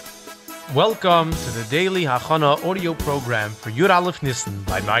Welcome to the daily Hachana audio program for Yud Aleph Nissan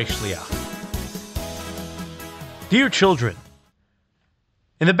by my Shliach. Dear children,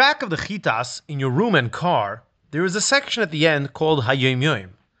 in the back of the chitas in your room and car, there is a section at the end called Hayom Yom.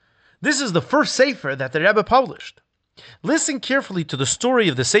 This is the first Sefer that the Rebbe published. Listen carefully to the story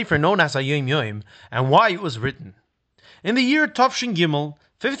of the Sefer known as Hayom Yom and why it was written. In the year Tafshin Gimel,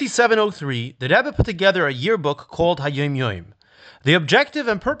 5703, the Rebbe put together a yearbook called Hayom Yom. The objective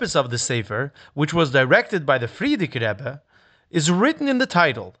and purpose of the Sefer, which was directed by the Frierdiker Rebbe, is written in the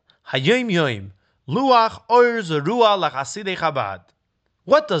title, Hayom Yom, Luach Ohr Zerua L'Chasidei Chabad.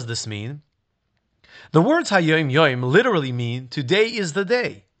 What does this mean? The words Hayom Yom literally mean, today is the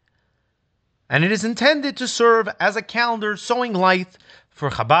day. And it is intended to serve as a calendar sowing light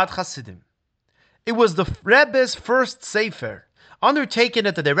for Chabad Hasidim. It was the Rebbe's first Sefer, undertaken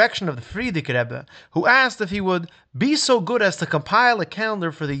at the direction of the Frierdiker Rebbe, who asked if he would be so good as to compile a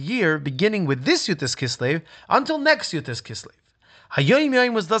calendar for the year beginning with this Yutis Kislev until next Yutis Kislev. Hayom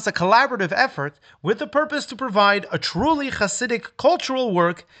Yom was thus a collaborative effort with the purpose to provide a truly Hasidic cultural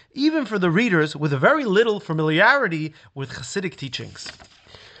work even for the readers with very little familiarity with Hasidic teachings.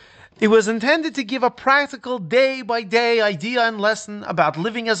 It was intended to give a practical day-by-day idea and lesson about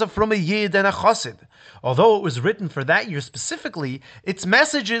living as a Fromme Yid and a Chassid. Although it was written for that year specifically, its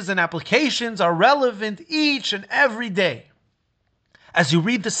messages and applications are relevant each and every day. As you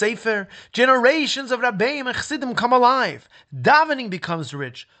read the Sefer, generations of Rabbeim and Chassidim come alive, davening becomes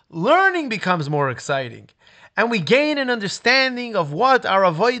rich, learning becomes more exciting, and we gain an understanding of what our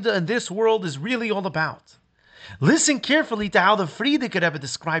avodah in this world is really all about. Listen carefully to how the Frierdiker Rebbe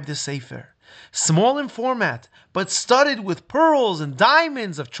described the Sefer. Small in format, but studded with pearls and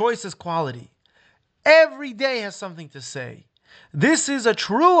diamonds of choicest quality. Every day has something to say. This is a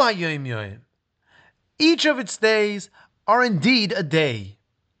true Hayom Yom. Each of its days are indeed a day.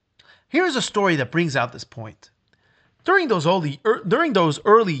 Here's a story that brings out this point. During those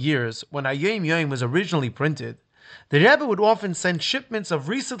early years, when Hayom Yom was originally printed, the Rebbe would often send shipments of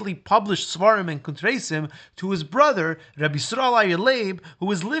recently published Svarim and Kuntresim to his brother, Rabbi Yisrael Leib, who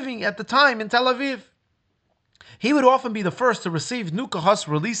was living at the time in Tel Aviv. He would often be the first to receive new Kahas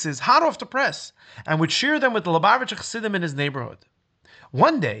releases hot off the press, and would share them with the Lubavitcher Chassidim in his neighborhood.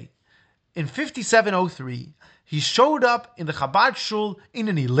 One day, in 5703, he showed up in the Chabad shul in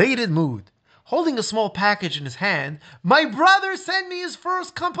an elated mood. Holding a small package in his hand, "My brother sent me his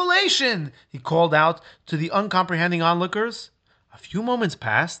first compilation," he called out to the uncomprehending onlookers. A few moments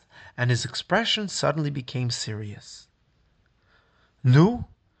passed, and his expression suddenly became serious. "Nu,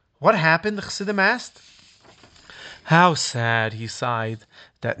 what happened?" the Chassidim asked. "How sad," he sighed,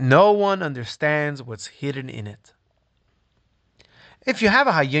 "that no one understands what's hidden in it." If you have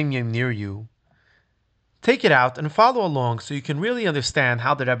a Hayom Yom near you, take it out and follow along so you can really understand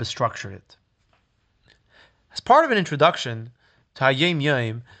how the Rebbe structured it. As part of an introduction to Hayom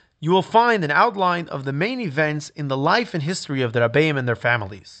Yom, you will find an outline of the main events in the life and history of the Rabbeim and their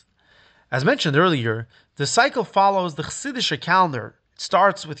families. As mentioned earlier, the cycle follows the Chassidish calendar. It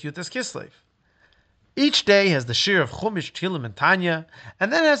starts with Yutis Kislev. Each day has the shir of Chumash, Tehillim, and Tanya,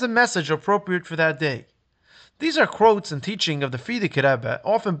 and then has a message appropriate for that day. These are quotes and teaching of the Frierdiker Rebbe,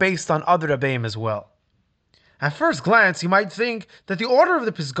 often based on other Rebbeim as well. At first glance, you might think that the order of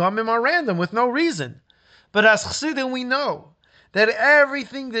the Pisgamim are random with no reason. But as Chassidim, we know that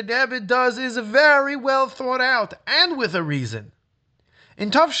everything the Rebbe does is very well thought out and with a reason.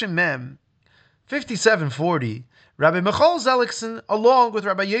 In Tafshin Mem, 5740, Rabbi Michal Zelikson, along with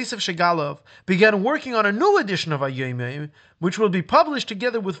Rabbi Yosef Shegalov, began working on a new edition of Hayom Yom, which will be published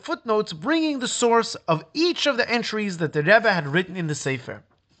together with footnotes bringing the source of each of the entries that the Rebbe had written in the Sefer.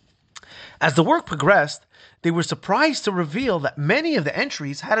 As the work progressed, they were surprised to reveal that many of the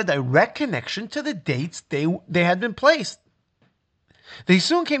entries had a direct connection to the dates they had been placed. They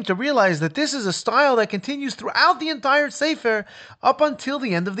soon came to realize that this is a style that continues throughout the entire Sefer up until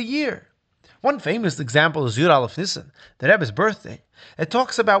the end of the year. One famous example is Yud Aleph Nissan, the Rebbe's birthday. It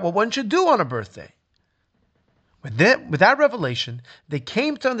talks about what one should do on a birthday. With that revelation, they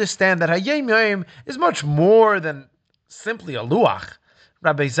came to understand that Hayom Yom is much more than simply a luach.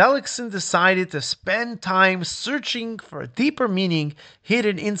 Rabbi Zelikson decided to spend time searching for a deeper meaning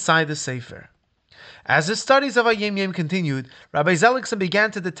hidden inside the Sefer. As his studies of Hayom Yom continued, Rabbi Zelikson began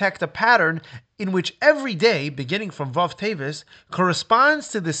to detect a pattern in which every day, beginning from Vav Tevis, corresponds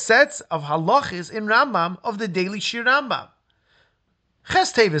to the sets of halachis in Rambam of the daily Shir Rambam.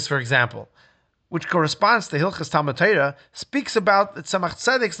 Ches Tevis, for example, which corresponds to Hilchas Talmud Torah, speaks about the Tzemach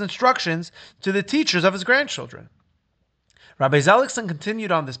Tzedek's instructions to the teachers of his grandchildren. Rabbi Zelichson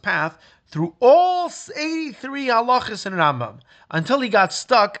continued on this path through all 83 halachas in Rambam until he got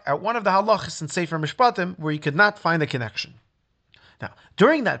stuck at one of the halachas in Sefer Mishpatim where he could not find a connection. Now,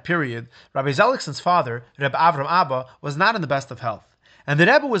 during that period, Rabbi Zelichson's father, Rebbe Avram Abba, was not in the best of health, and the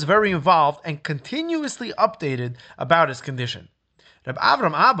Rebbe was very involved and continuously updated about his condition. Rebbe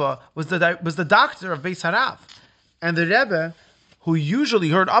Avram Abba was the doctor of Beis Harav, and the Rebbe, who usually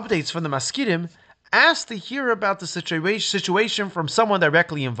heard updates from the Maskirim, asked to hear about the situation from someone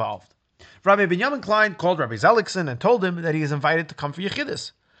directly involved. Rabbi Binyamin Klein called Rabbi Zelichson and told him that he is invited to come for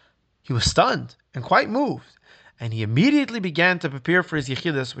Yechidus. He was stunned and quite moved, and he immediately began to prepare for his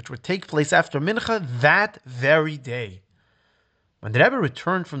Yechidus, which would take place after Mincha that very day. When the Rebbe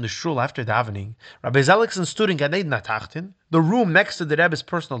returned from the shul after davening, Rabbi Zelichson stood in Ganei Natachtin, the room next to the Rebbe's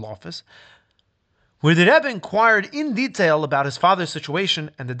personal office, where the Rebbe inquired in detail about his father's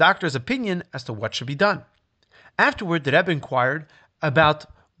situation and the doctor's opinion as to what should be done. Afterward, the Rebbe inquired about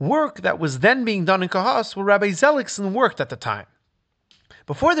work that was then being done in Kahas, where Rabbi Zelichson worked at the time.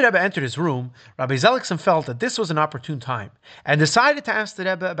 Before the Rebbe entered his room, Rabbi Zelichson felt that this was an opportune time and decided to ask the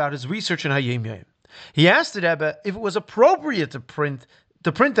Rebbe about his research in Hayom Yom. He asked the Rebbe if it was appropriate to print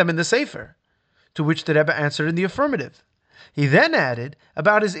them in the Sefer, to which the Rebbe answered in the affirmative. He then added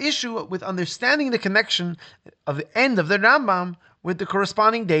about his issue with understanding the connection of the end of the Rambam with the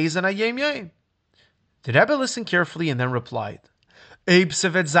corresponding days in Hayom Yom. The Rebbe listened carefully and then replied, if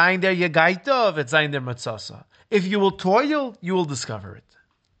you will toil, you will discover it.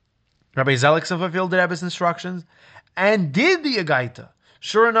 Rabbi Zelichson fulfilled the Rebbe's instructions and did the Yagaita.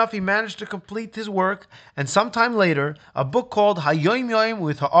 Sure enough, he managed to complete his work, and sometime later, a book called Hayom Yom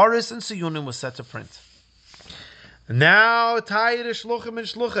with Ha'aris and Siyunim was set to print. Now, Tayir Shluchim and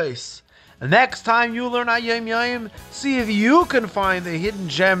Shluches. Next time you learn Hayom Yom, see if you can find the hidden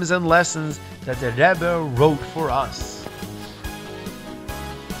gems and lessons that the Rebbe wrote for us.